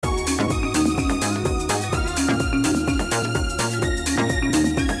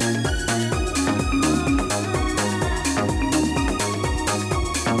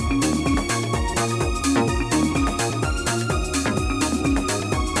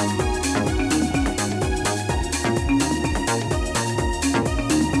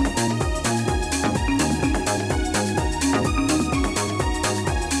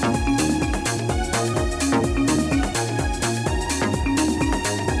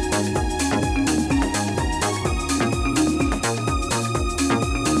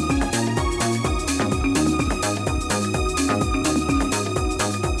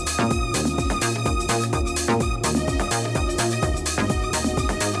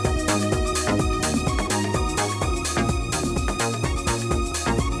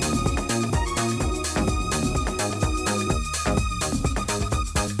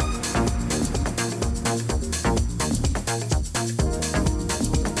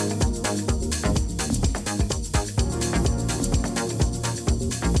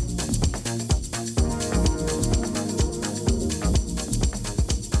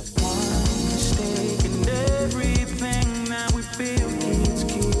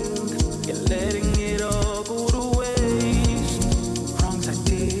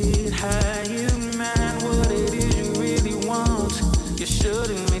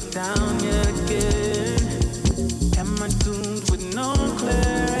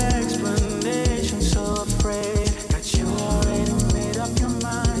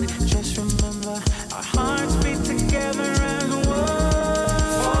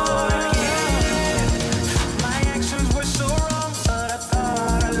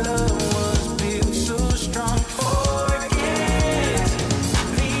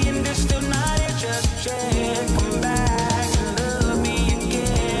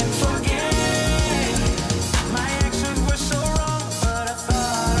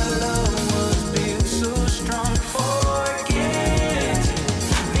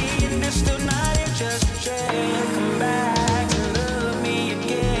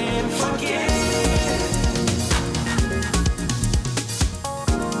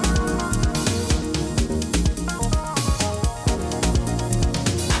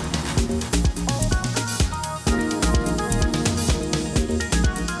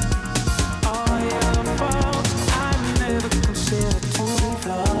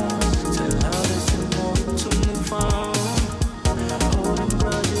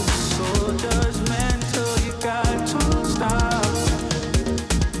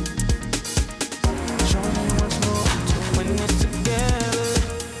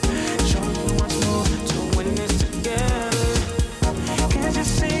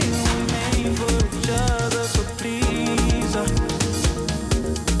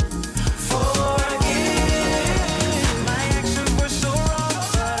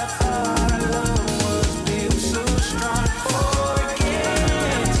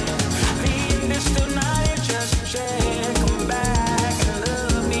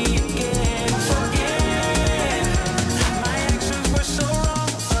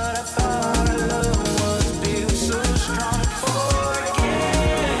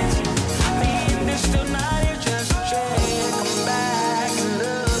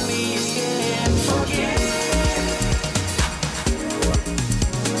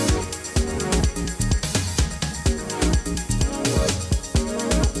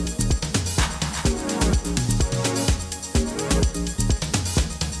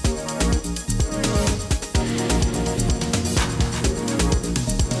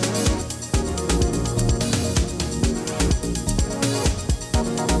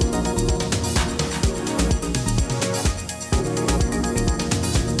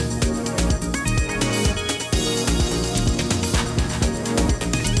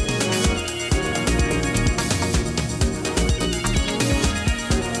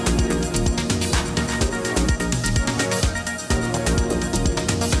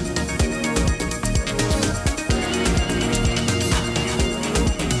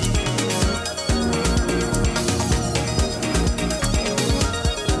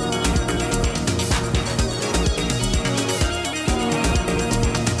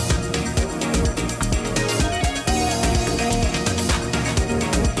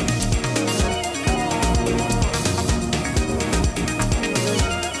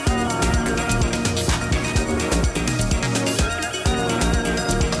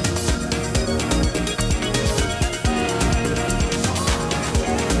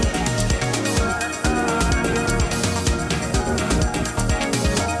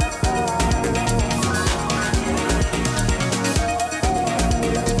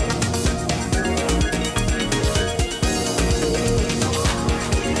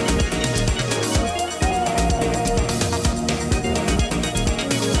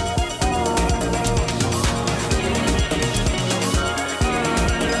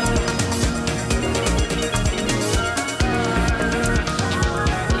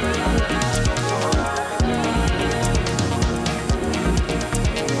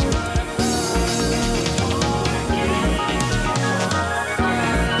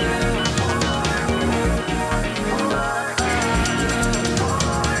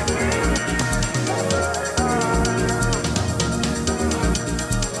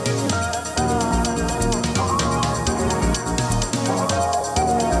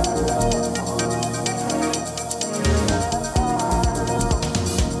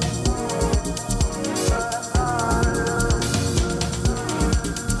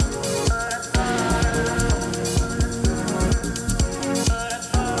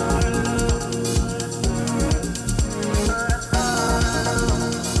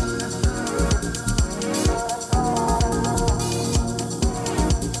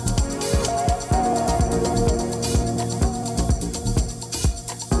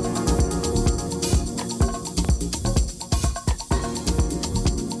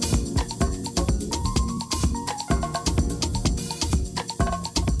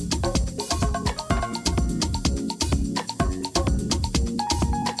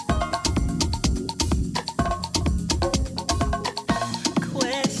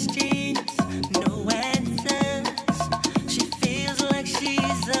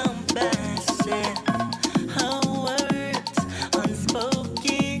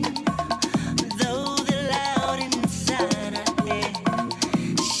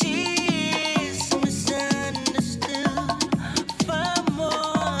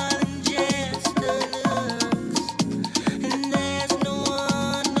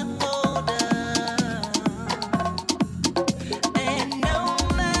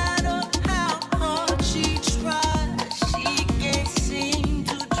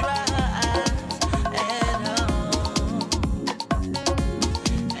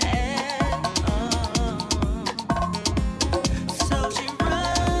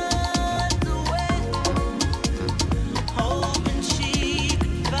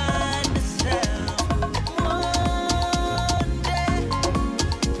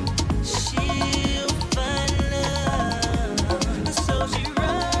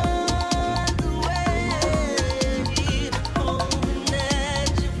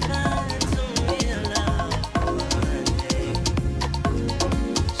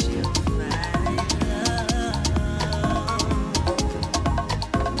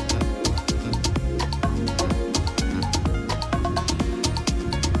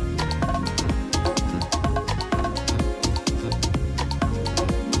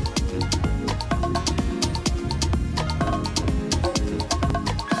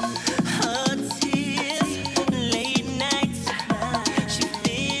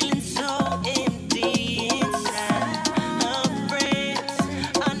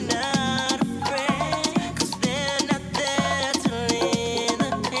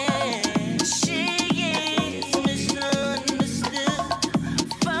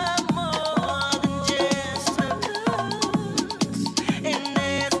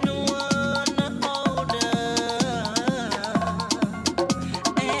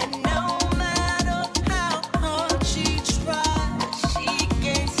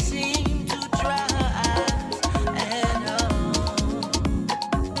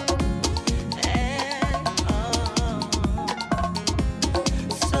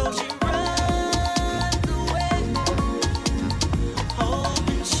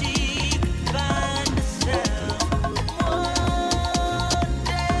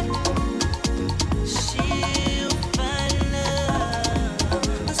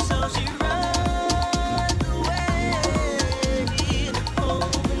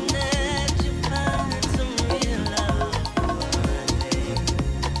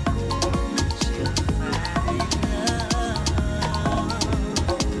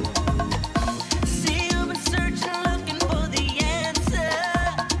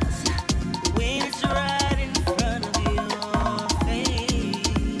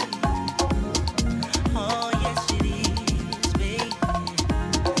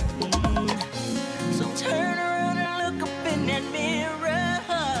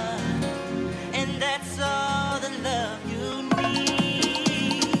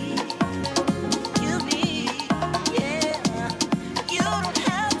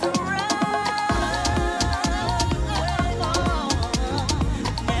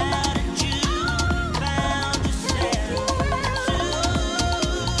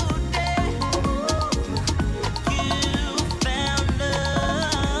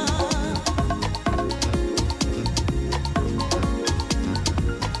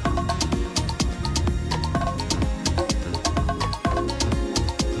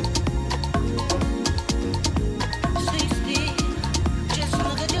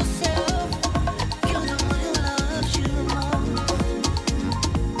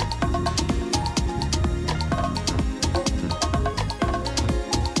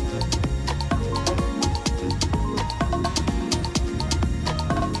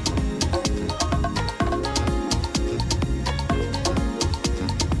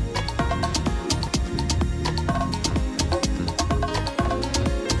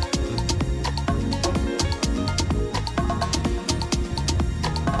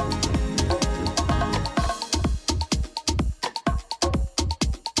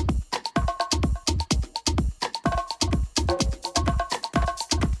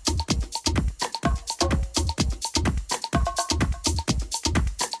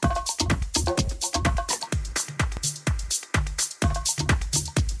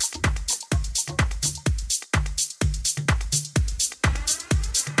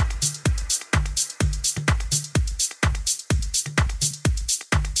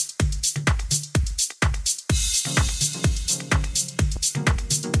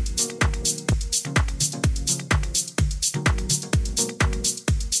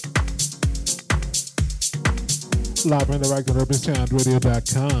Live and direct on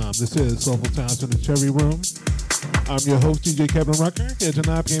urbansoundradio.com. This is Soulful Sounds in the Cherry Room. I'm your host, DJ Kevin Rucker, here to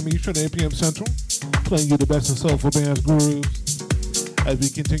 9 p.m. Eastern, 8 p.m. Central, playing you the best in soulful dance grooves as we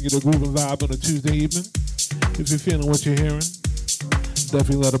continue to groove and vibe on a Tuesday evening. If you're feeling what you're hearing,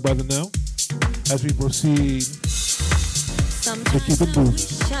 definitely let a brother know as we proceed to keep it moving.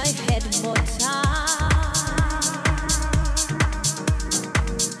 I had more time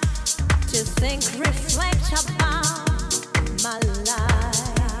to think, reflect about my life.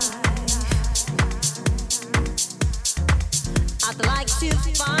 I'd like to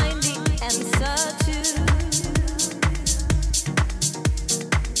find the answer to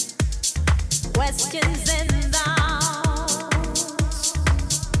questions and doubts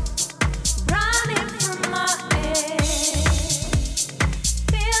running from my head,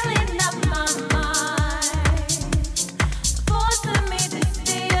 filling up my mind, forcing me to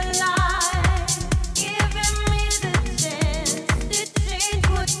stay alive, giving me the chance to change.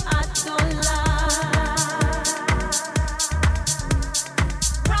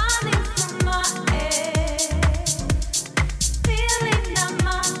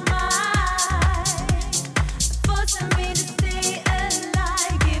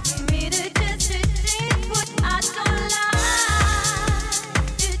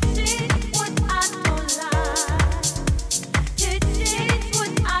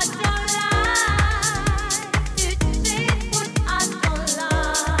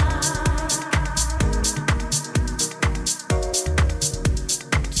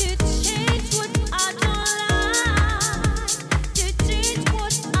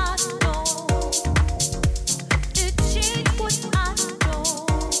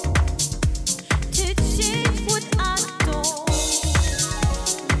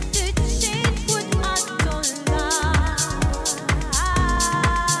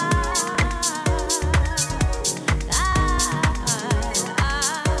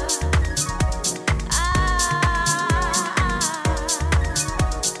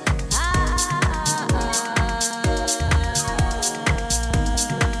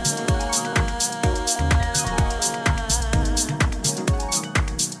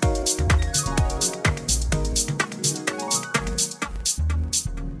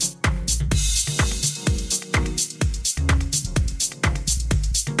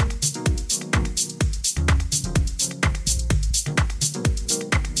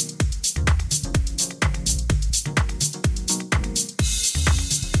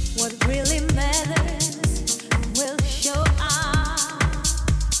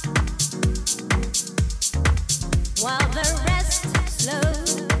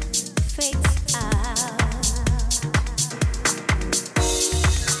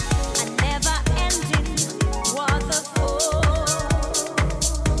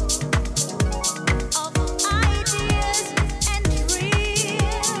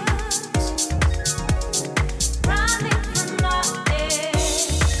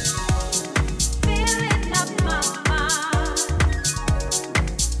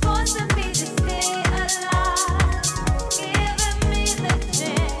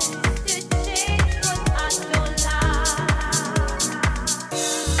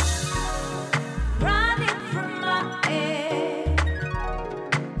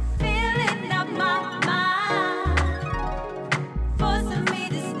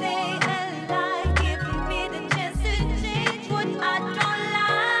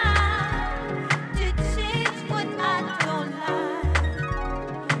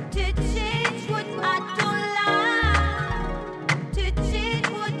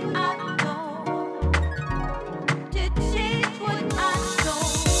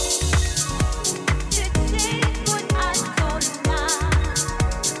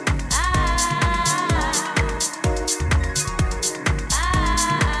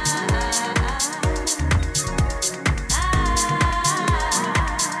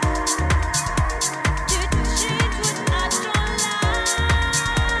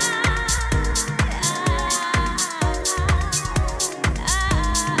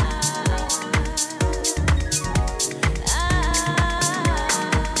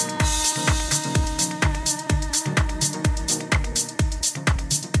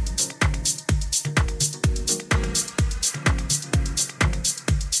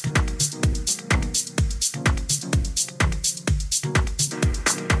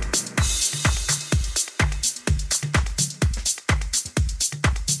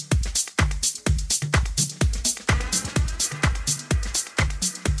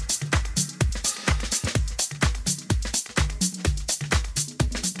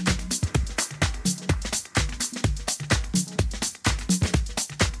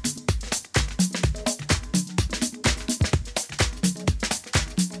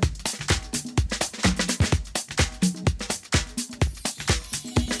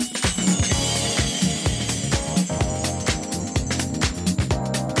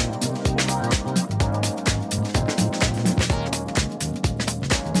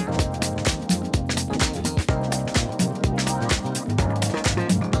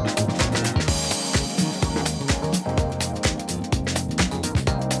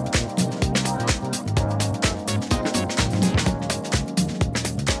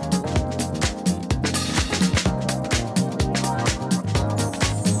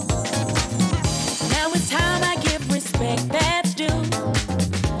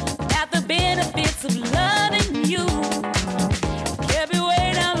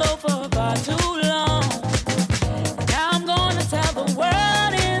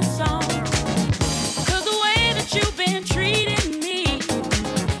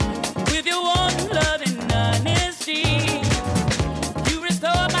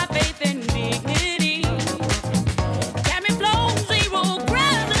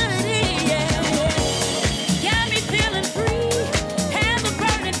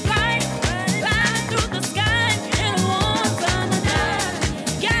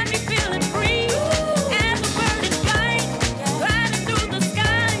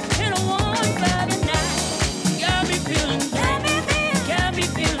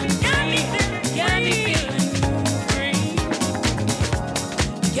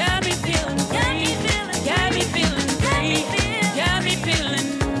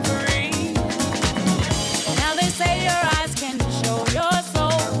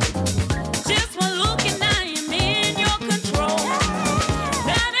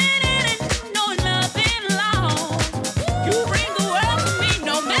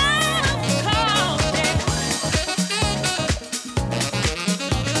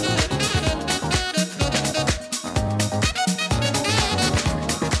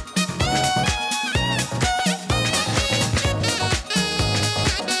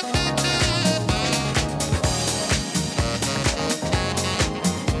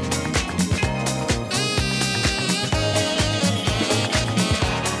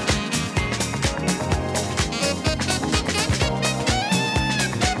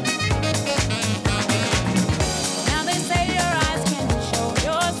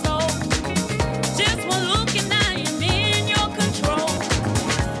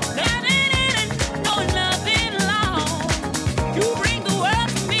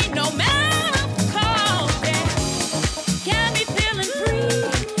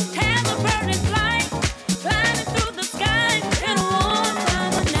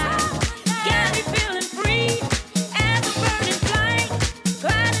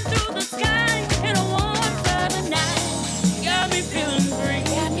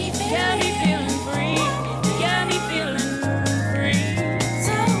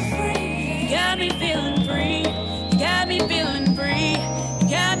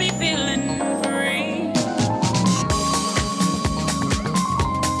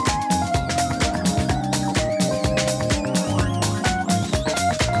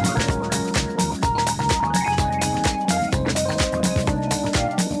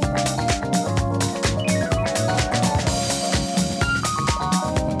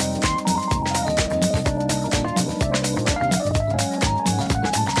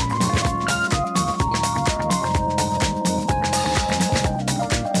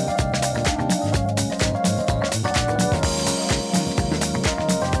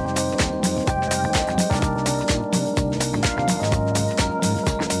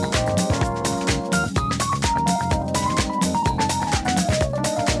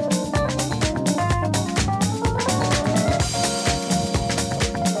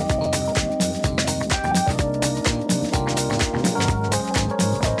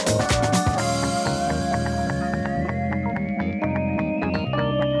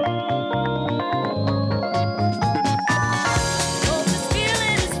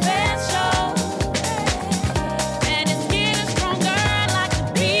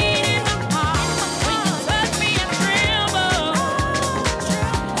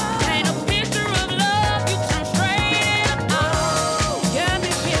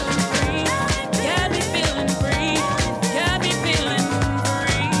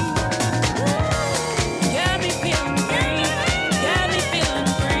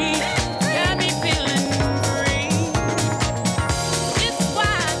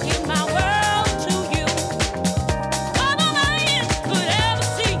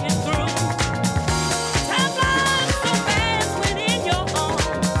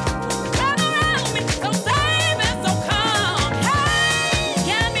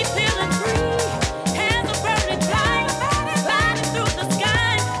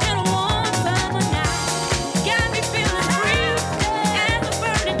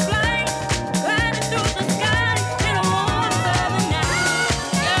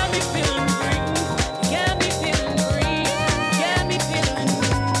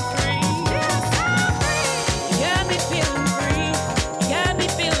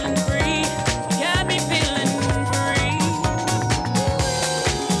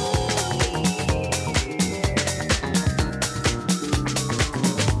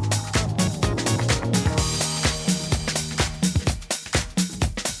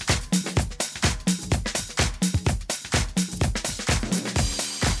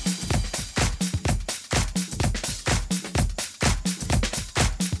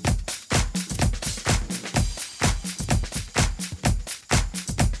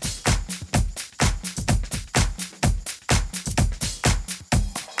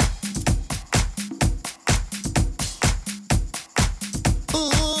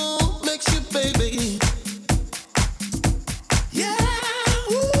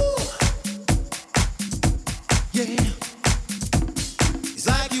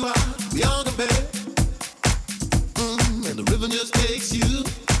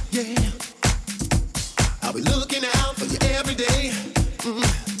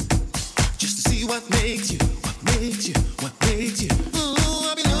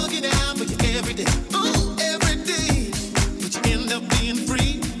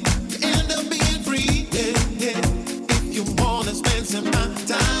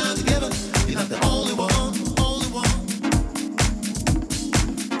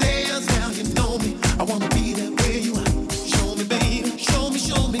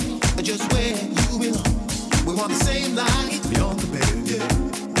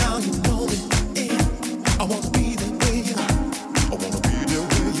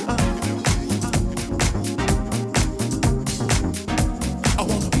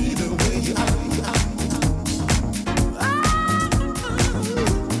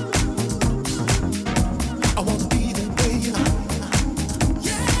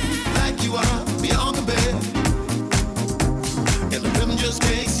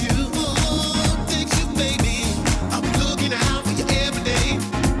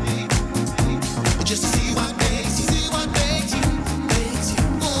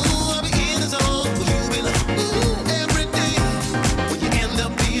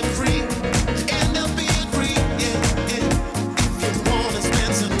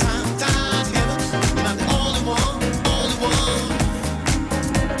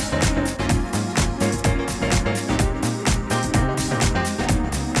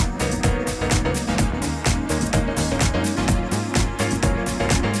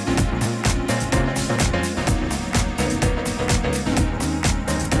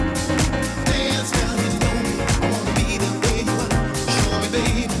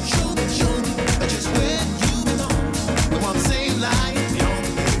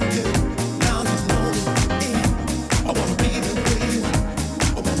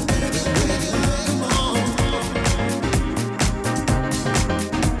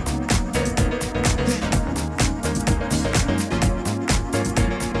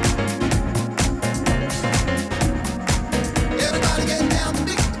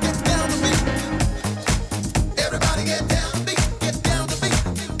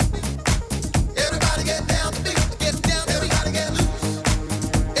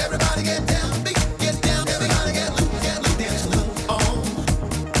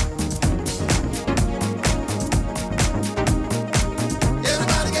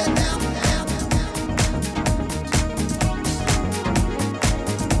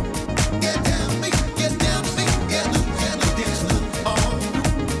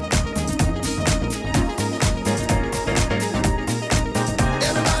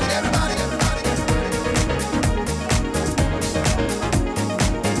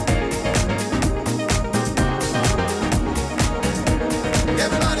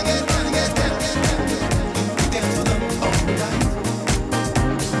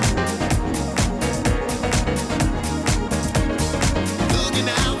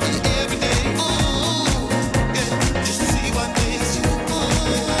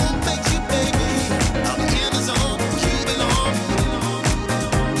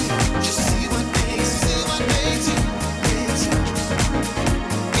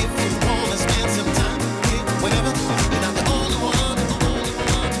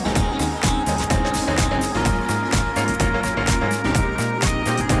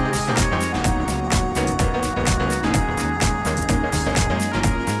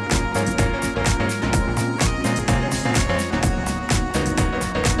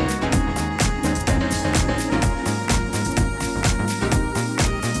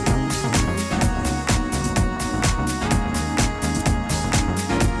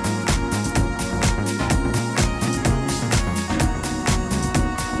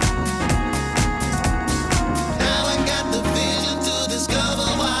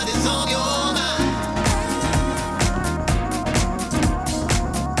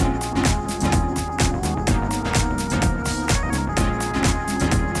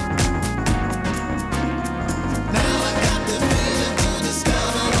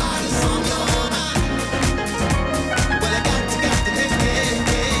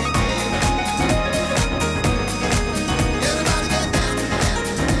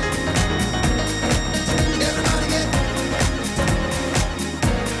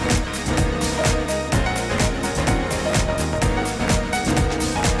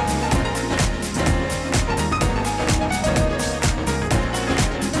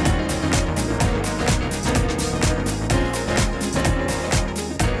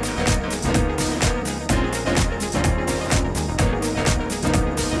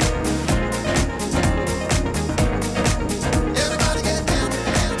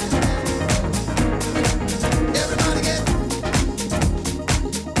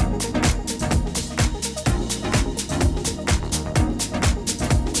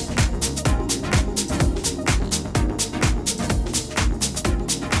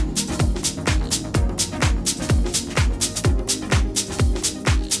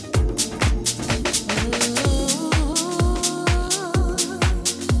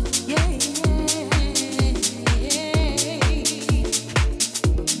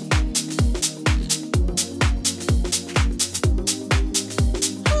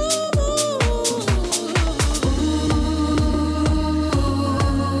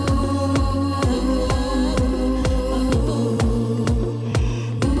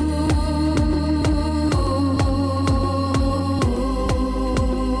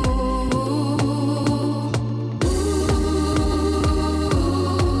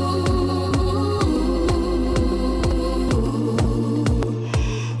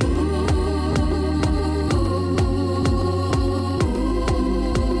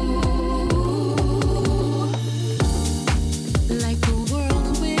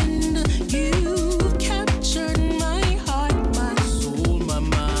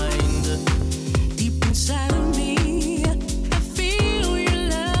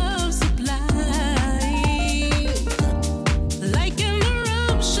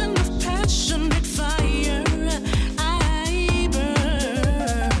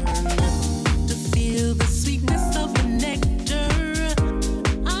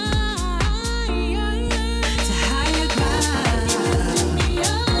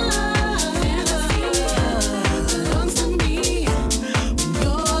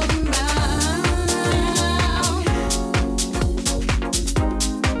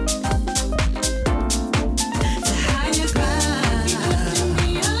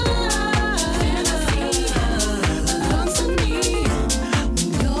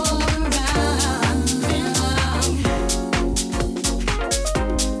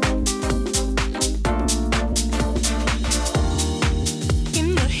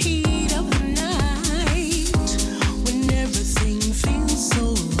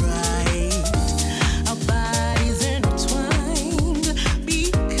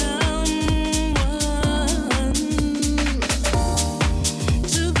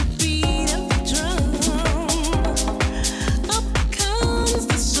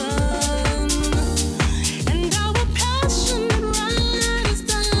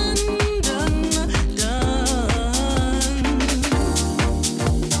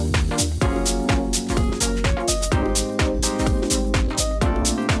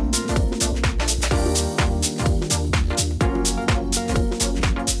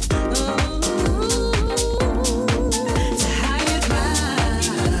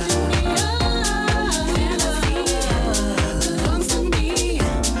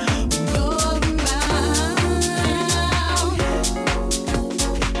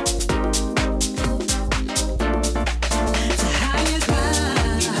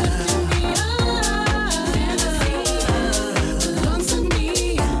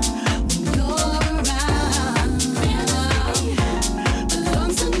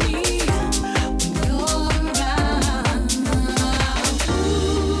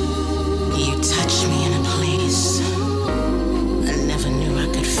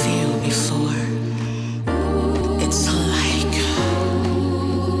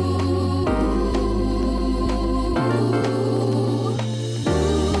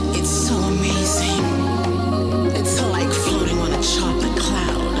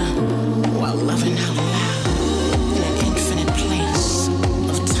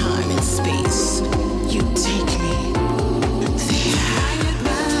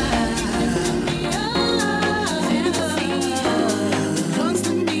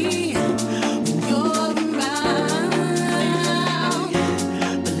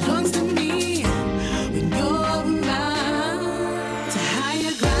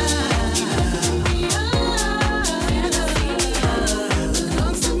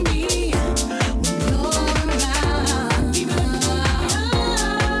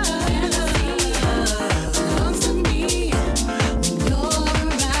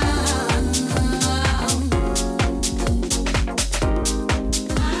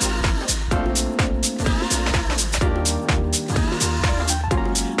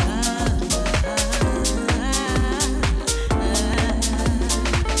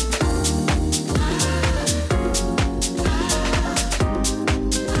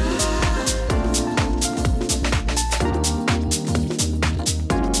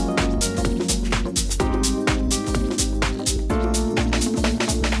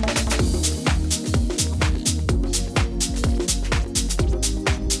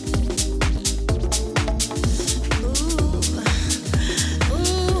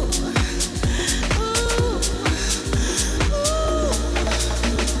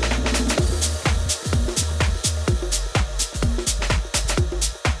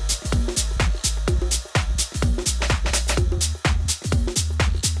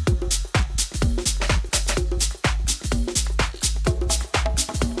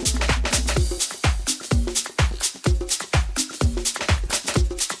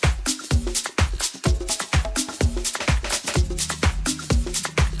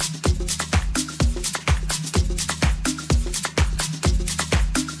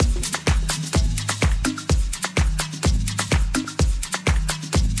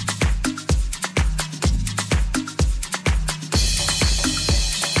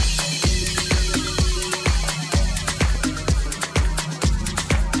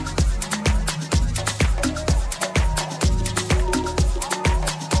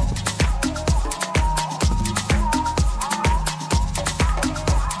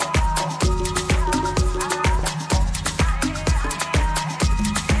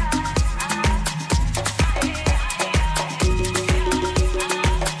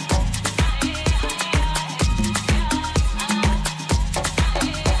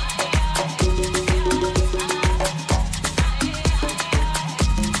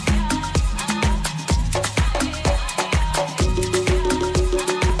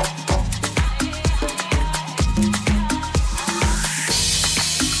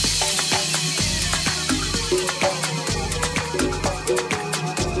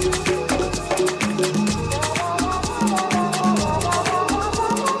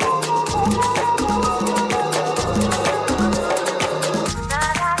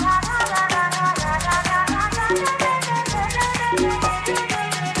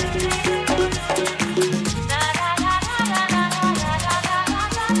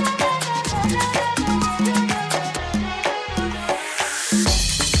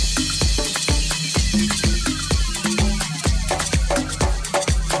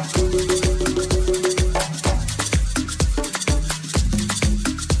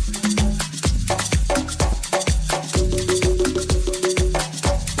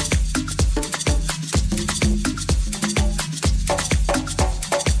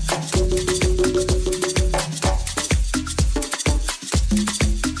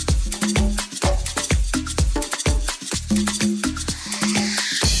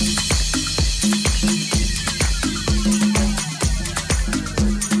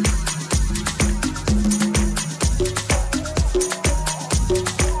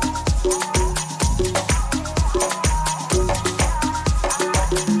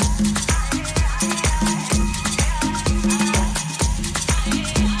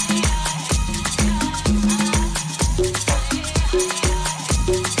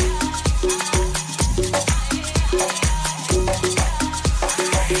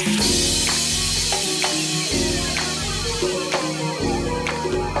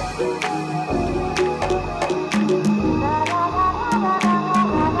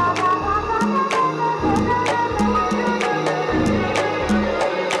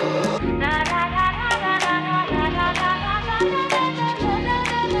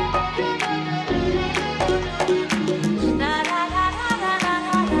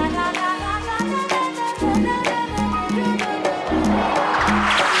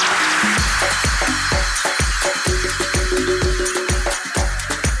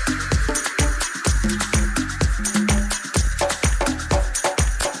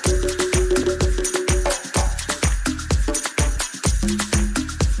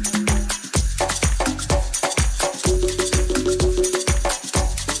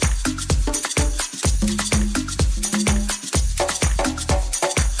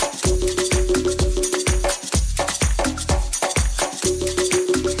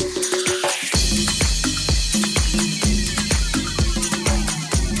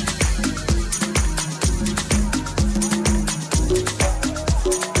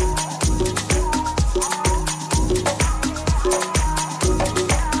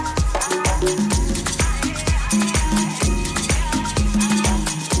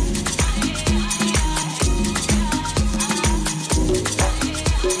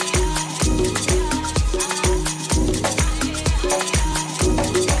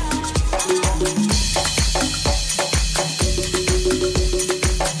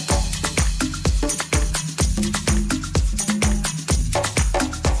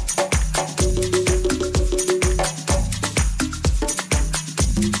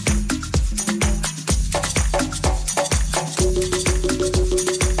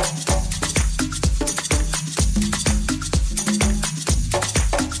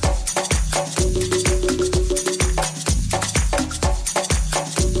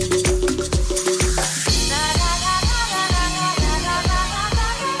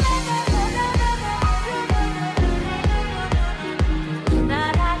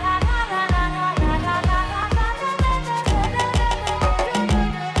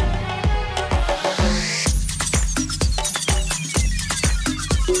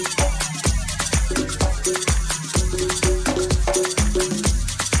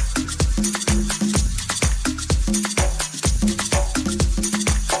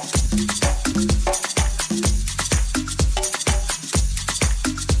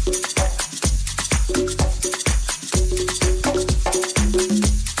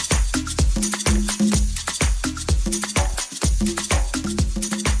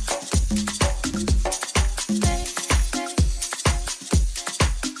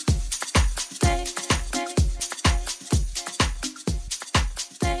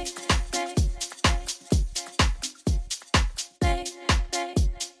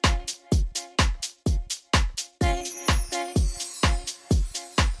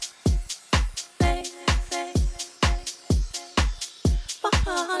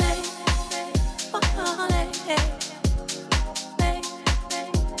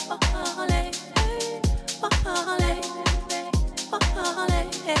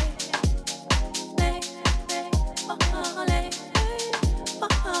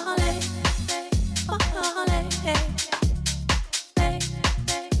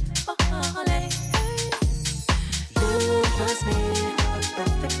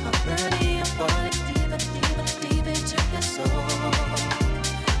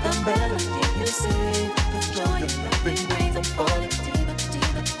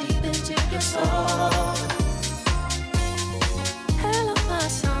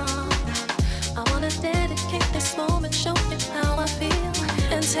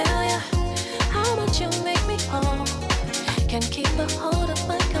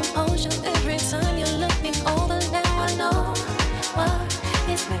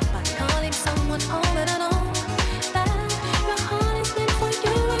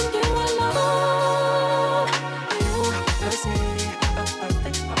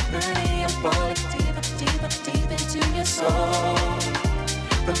 soul.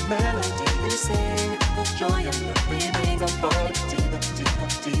 The melody we sing, the joy and the feelings are falling deeper, deeper,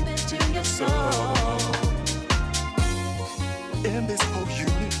 deep into your soul. In this whole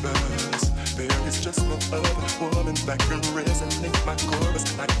universe, there is just no other woman that can resonate my chorus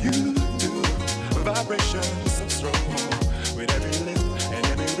like you do. Vibrations so strong, with every lift and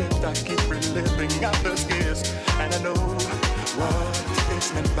every riff I keep reliving out the skips. And I know what it's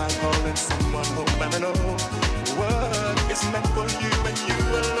meant by calling someone home, and I know what it's meant for you and you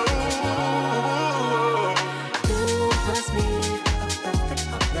alone. You must be a perfect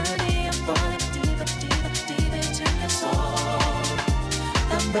harmony. I'm falling deeper, deeper, deep into your soul.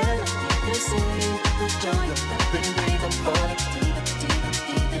 The melody you sing, the joy of every breath. I'm falling deeper, deeper,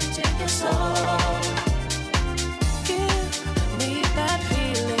 deep into your soul. Give me that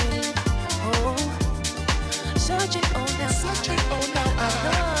feeling, oh, search it on now, search it on now.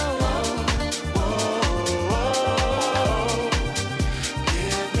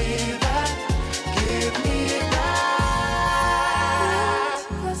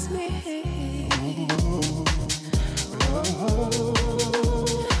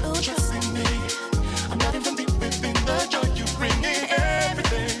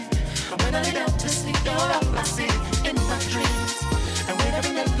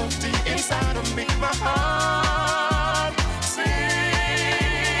 Inside of me, my heart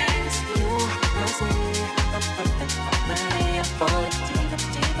sings. You must be a perfect harmony. I'm falling deeper,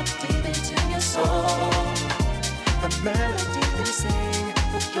 deeper, deep into your soul. The melody we sing,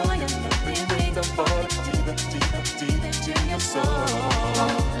 the joy and the feeling. I'm falling deeper, deeper, deep into your soul.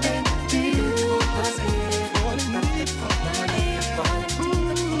 Falling deep, you must be falling deep, harmony. I'm falling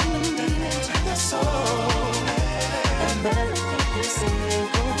deeper, deeper, deep into your soul. The melody we sing.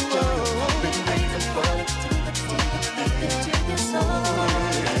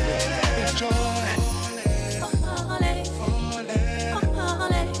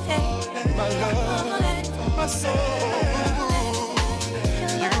 My soul,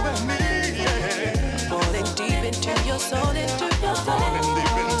 you and me, yeah. Falling deep into your soul, into your soul. Falling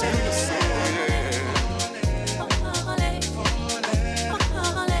deep into your soul, yeah.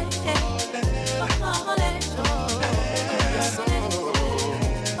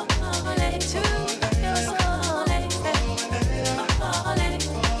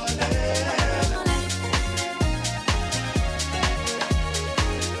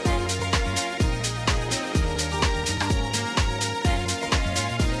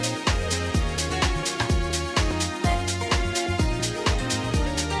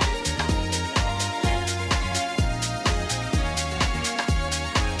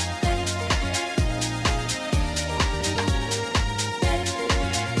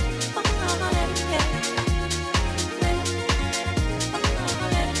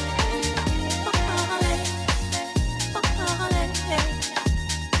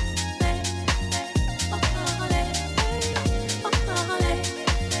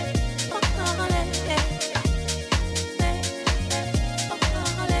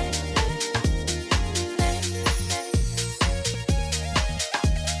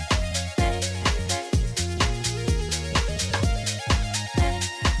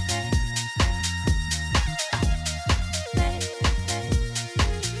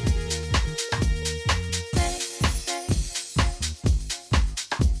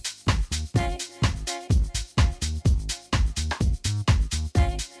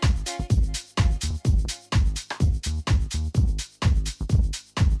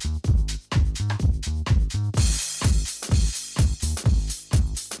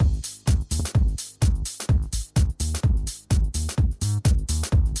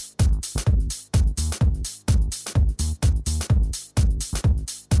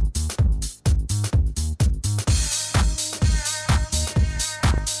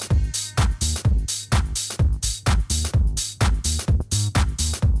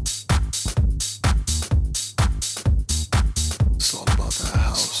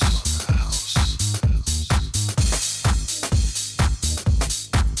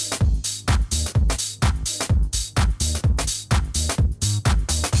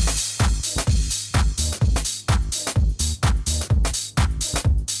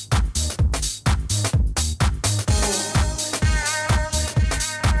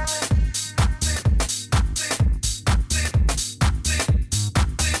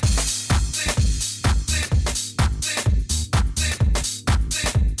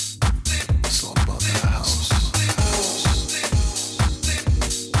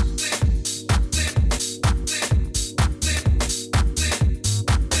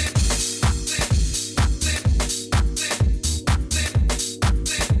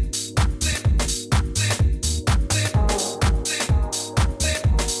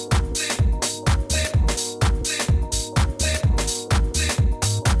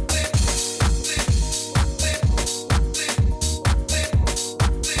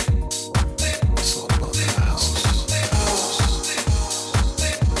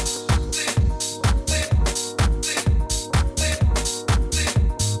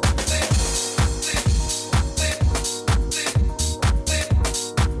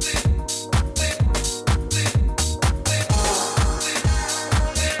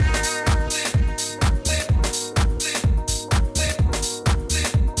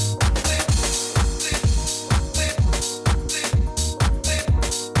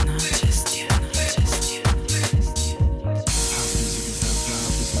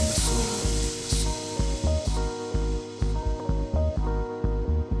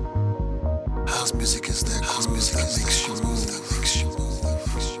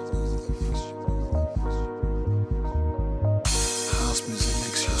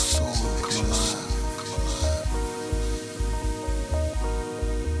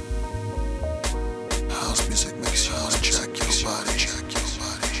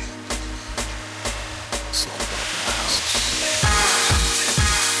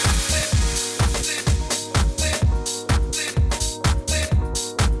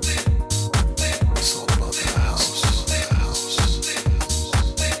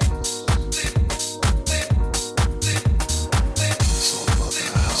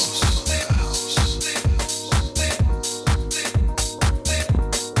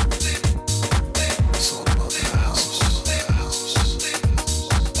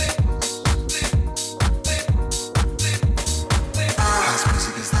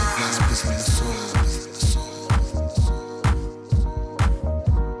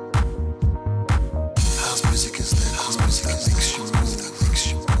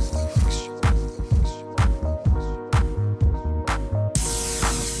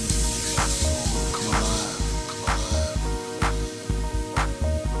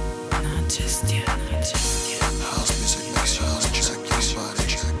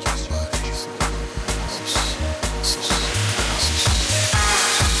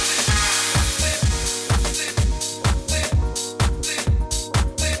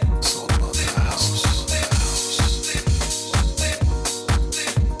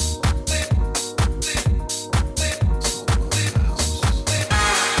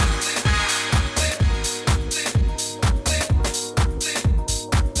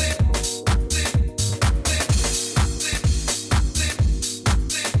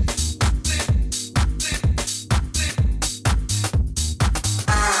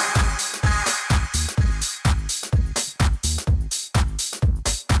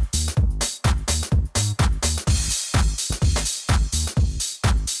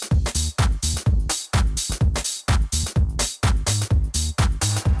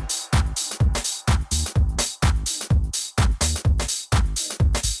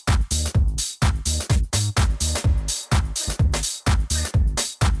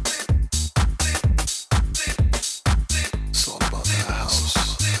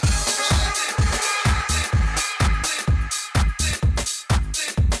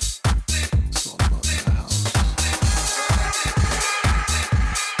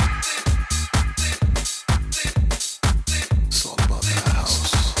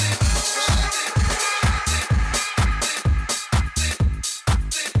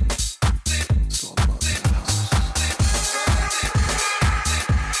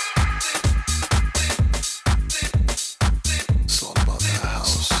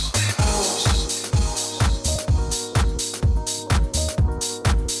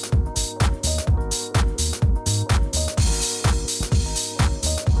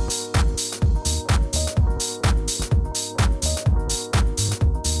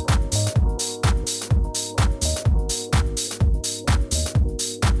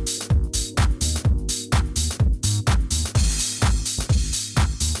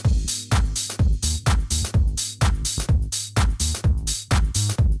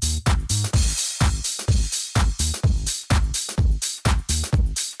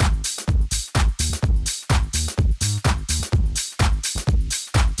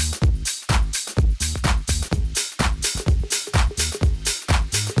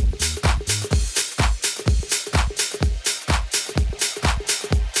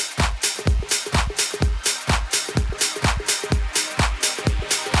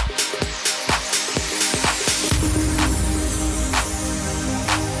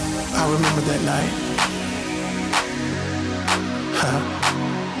 remember that night.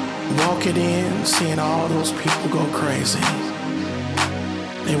 Walking in, seeing all those people go crazy.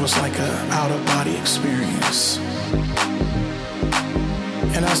 It was like an out-of-body experience.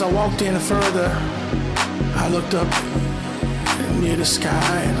 And as I walked in further, I looked up near the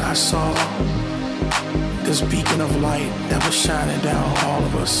sky and I saw this beacon of light that was shining down on all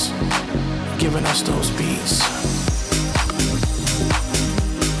of us, giving us those beats.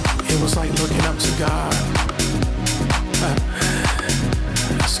 It was like looking up to God.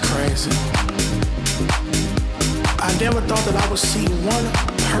 It's crazy. I never thought that I would see one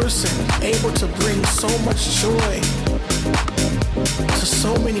person able to bring so much joy to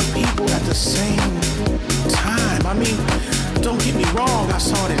so many people at the same time. I mean, don't get me wrong, I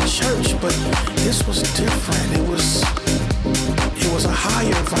saw it in church, but this was different. It was a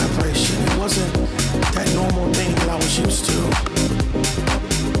higher vibration. It wasn't that normal thing that I was used to.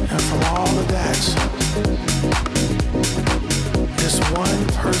 And from all of that, this one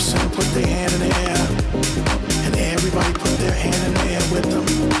person put their hand in the air, and everybody put their hand in the air with them.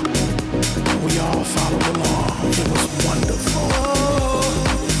 We all followed along. It was wonderful.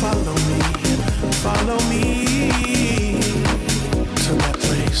 Follow me to that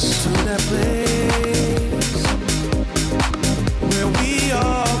place where we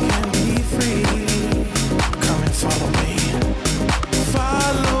all can be free.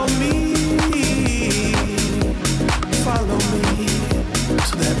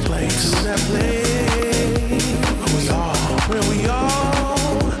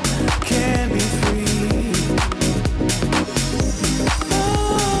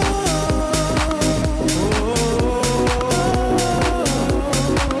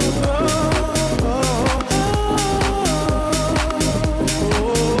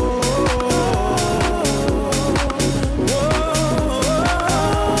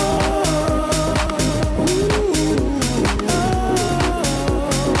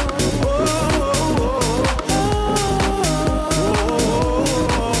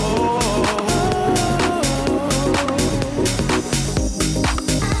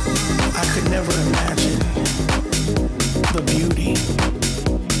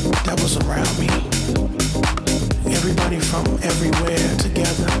 there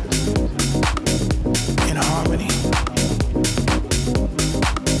together in harmony.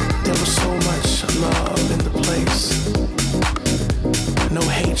 There was so much love in the place. No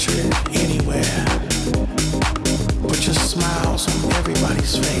hatred anywhere, but just smiles on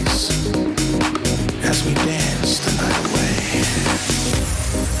everybody's face as we dance the night away.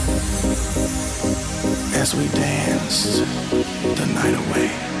 As we danced the night away.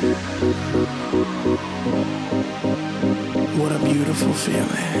 What a beautiful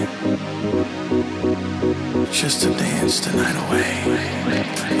feeling, just to dance the night away.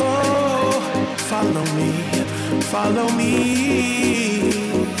 Oh, follow me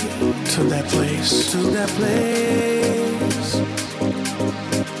to that place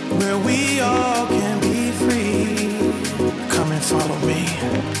where we all can be free. Come and follow me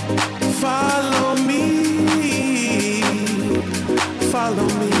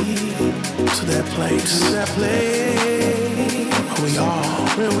to that place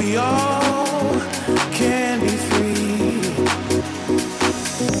where we all can be free.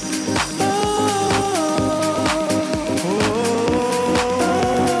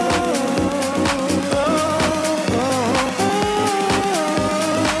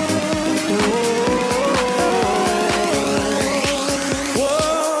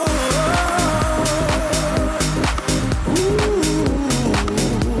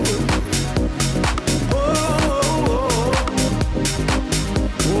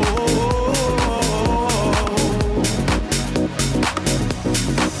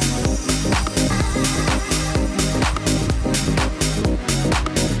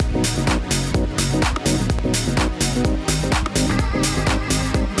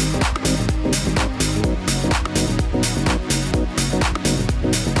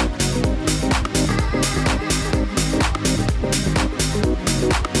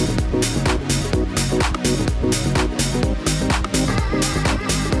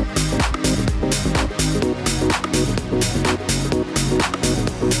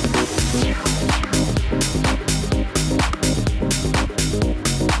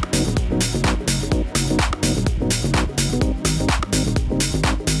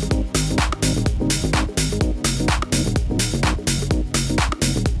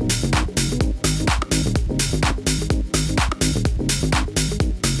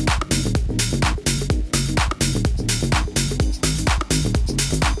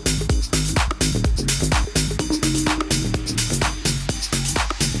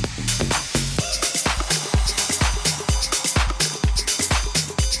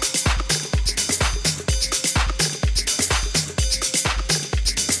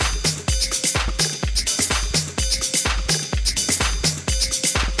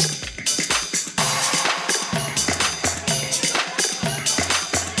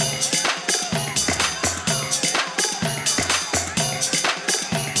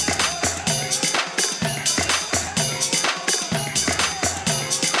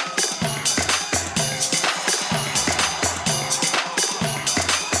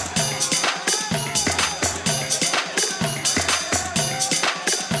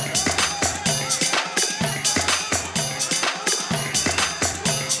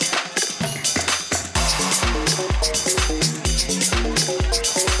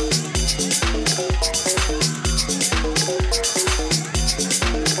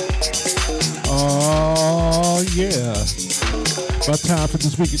 My time for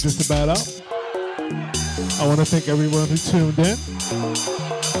this week is just about up. I want to thank everyone who tuned in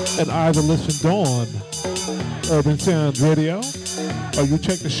and either listened on Urban Sounds Radio or you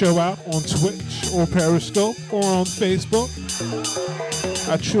check the show out on Twitch or Periscope or on Facebook.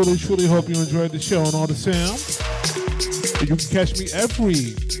 I truly hope you enjoyed the show and all the sounds. And you can catch me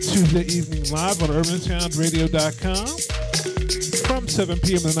every Tuesday evening live on urbansoundsradio.com from 7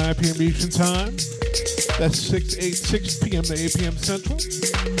 p.m. to 9 p.m. Eastern Time. That's 6 p.m. to 8 p.m. Central.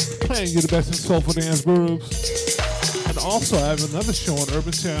 Playing you the best in soulful dance grooves. And also I have another show on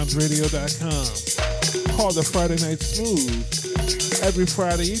urbansoundsradio.com called The Friday Night Smooth. Every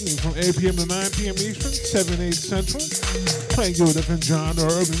Friday evening from 8 p.m. to 9 p.m. Eastern, 7 to 8 Central. Playing you a different genre or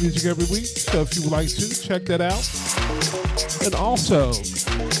urban music every week. So if you would like to, check that out. And also,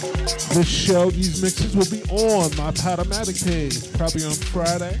 this show, these mixes will be on my Podomatic page, probably on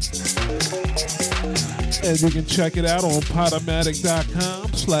Friday. And you can check it out on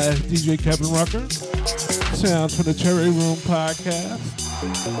Podomatic.com/DJ Kevin Rucker. Sounds from the Cherry Room podcast.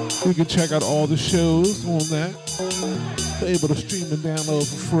 You can check out all the shows on that. You're able to stream and download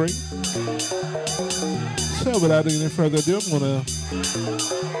for free. So without any further ado, I'm going to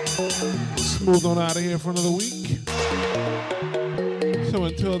smooth on out of here for another week. So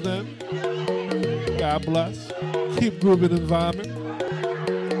until then, God bless. Keep grooving and vibing.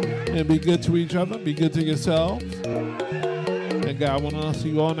 And be good to each other. Be good to yourselves. And God willing, I'll see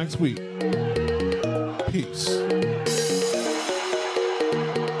you all next week. Peace.